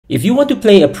If you want to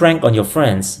play a prank on your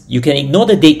friends, you can ignore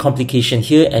the date complication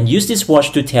here and use this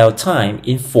watch to tell time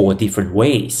in 4 different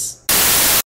ways.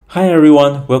 Hi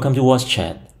everyone, welcome to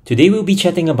Watchat. Today we'll be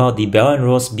chatting about the Bell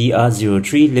Ross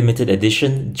BR03 limited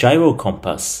edition Gyro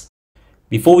Compass.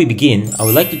 Before we begin, I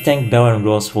would like to thank Bell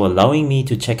Ross for allowing me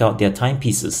to check out their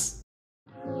timepieces.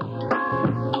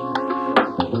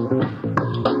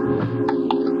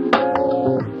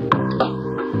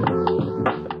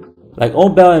 Like all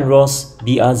Bell Ross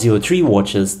BR03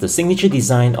 watches, the signature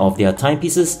design of their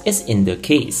timepieces is in the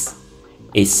case.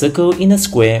 A circle in a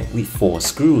square with 4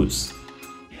 screws.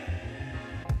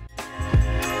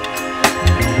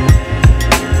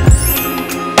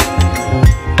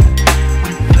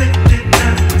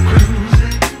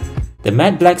 The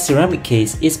matte black ceramic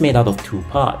case is made out of 2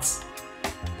 parts.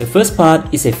 The first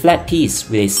part is a flat piece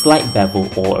with a slight bevel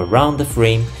all around the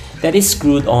frame that is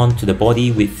screwed on to the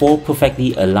body with 4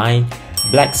 perfectly aligned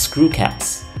black screw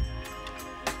caps.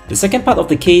 The second part of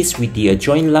the case with the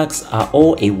adjoint lugs are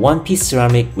all a one-piece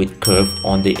ceramic with curve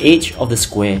on the edge of the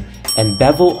square and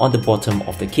bevel on the bottom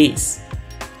of the case.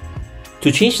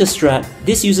 To change the strap,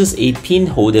 this uses a pin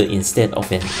holder instead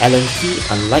of an Allen key,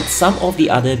 unlike some of the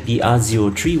other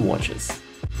BR03 watches.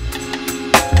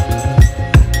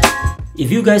 If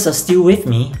you guys are still with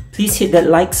me, please hit that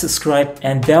like, subscribe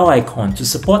and bell icon to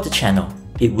support the channel.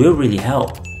 It will really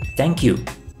help. Thank you.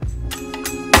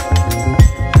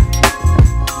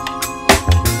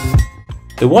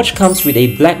 The watch comes with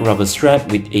a black rubber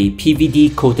strap with a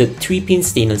PVD coated 3-pin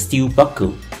stainless steel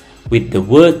buckle with the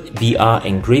word BR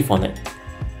engraved on it.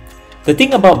 The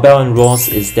thing about Bell & Ross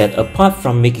is that apart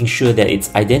from making sure that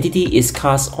its identity is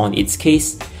cast on its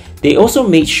case, they also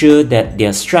made sure that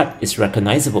their strap is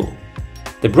recognizable.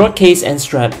 The broad case and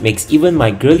strap makes even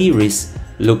my girly wrist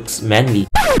looks manly.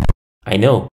 I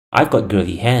know, I've got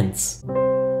girly hands.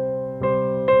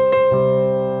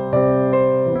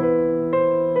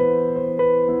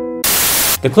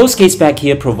 The closed case back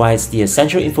here provides the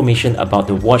essential information about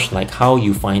the watch, like how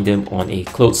you find them on a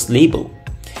closed label.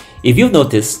 If you've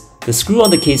noticed, the screws on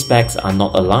the case backs are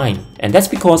not aligned, and that's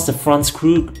because the front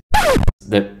screw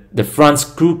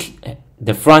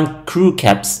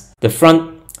caps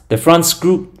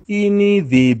in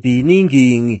the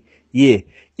beginning, yeah.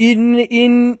 In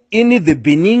the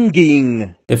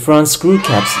beginning. The front screw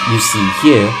caps you see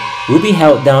here will be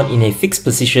held down in a fixed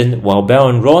position, while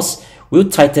Bell & Ross will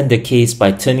tighten the case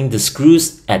by turning the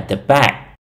screws at the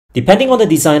back. Depending on the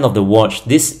design of the watch,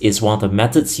 this is one of the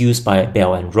methods used by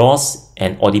Bell & Ross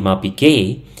and Audemars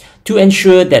Piguet to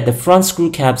ensure that the front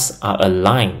screw caps are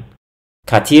aligned.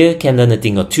 Cartier can learn a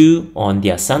thing or two on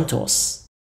their Santos.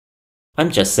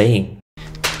 I'm just saying.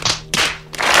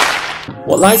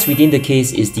 What lies within the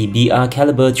case is the BR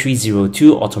Caliber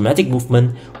 302 automatic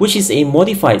movement, which is a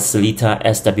modified Sellita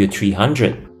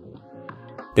SW300.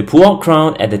 The pull-out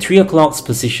crown at the 3 o'clock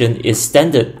position is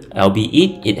standard,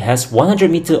 albeit it has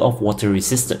 100 meters of water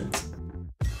resistance.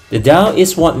 The dial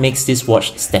is what makes this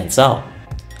watch stands out.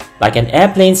 Like an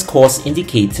airplane's course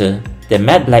indicator, the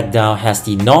matte black dial has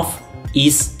the north,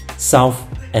 east, south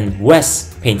and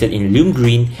west painted in lume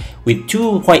green with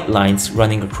 2 white lines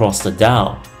running across the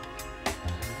dial.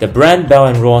 The brand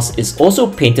Bell & Ross is also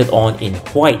painted on in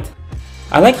white.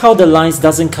 I like how the lines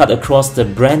doesn't cut across the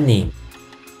brand name.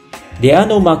 There are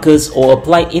no markers or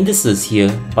applied indices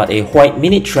here, but a white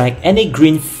minute track and a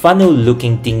green funnel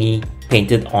looking thingy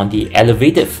painted on the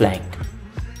elevated flank.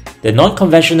 The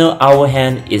non-conventional hour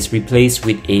hand is replaced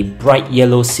with a bright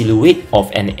yellow silhouette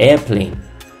of an airplane.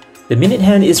 The minute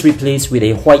hand is replaced with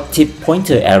a white tip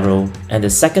pointer arrow, and the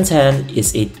second hand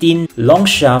is a thin, long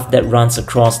shaft that runs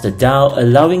across the dial,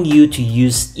 allowing you to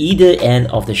use either end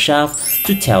of the shaft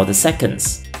to tell the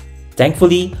seconds.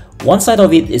 Thankfully, one side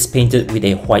of it is painted with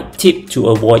a white tip to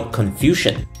avoid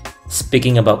confusion.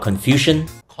 Speaking about confusion,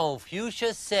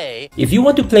 Confucius say, if you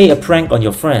want to play a prank on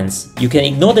your friends, you can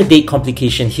ignore the date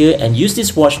complication here and use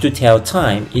this watch to tell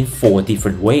time in 4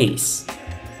 different ways.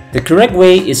 The correct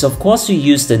way is of course to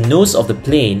use the nose of the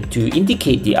plane to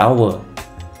indicate the hour.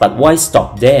 But why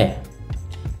stop there?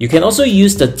 You can also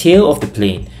use the tail of the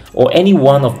plane or any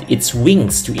one of its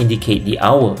wings to indicate the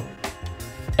hour.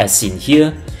 As seen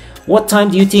here, what time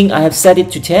do you think I have set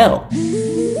it to tell?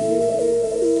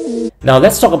 Now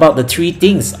let's talk about the 3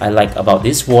 things I like about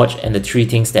this watch and the 3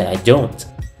 things that I don't.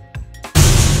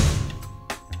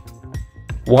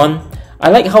 1. I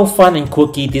like how fun and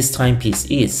quirky this timepiece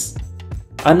is.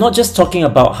 I'm not just talking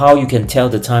about how you can tell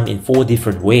the time in 4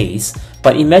 different ways,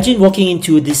 but imagine walking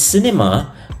into this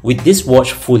cinema with this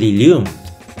watch fully lumed.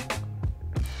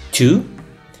 2.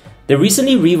 The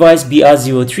recently revised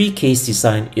BR03 case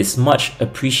design is much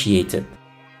appreciated.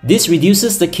 This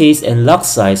reduces the case and lug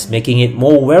size, making it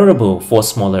more wearable for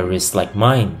smaller wrists like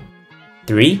mine.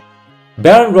 3.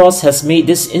 Bell Ross has made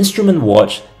this instrument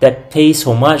watch that pays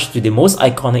homage to the most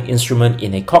iconic instrument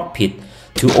in a cockpit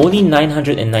to only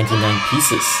 999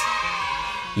 pieces.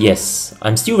 Yes,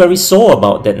 I'm still very sore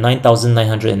about that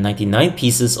 9,999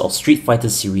 pieces of Street Fighter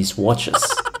series watches.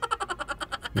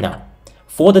 Now,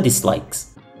 for the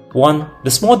dislikes. 1.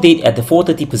 The small date at the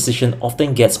 4:30 position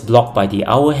often gets blocked by the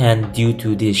hour hand due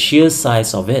to the sheer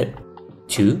size of it.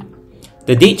 2.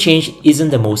 The date change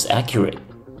isn't the most accurate.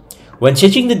 When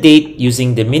changing the date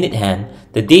using the minute hand,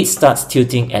 the date starts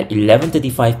tilting at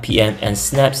 11:35 PM and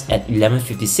snaps at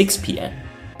 11:56 PM.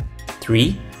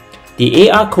 3. The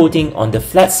AR coating on the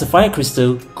flat sapphire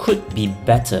crystal could be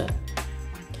better.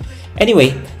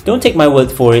 Anyway, don't take my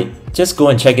word for it. Just go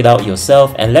and check it out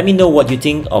yourself and let me know what you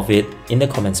think of it in the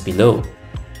comments below.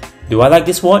 Do I like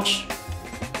this watch?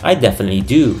 I definitely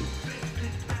do.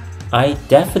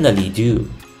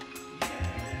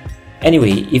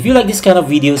 Anyway, if you like this kind of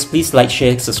videos, please like,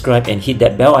 share, subscribe and hit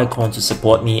that bell icon to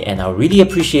support me, and I'll really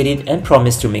appreciate it and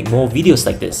promise to make more videos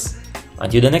like this.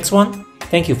 Until the next one,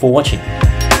 thank you for watching.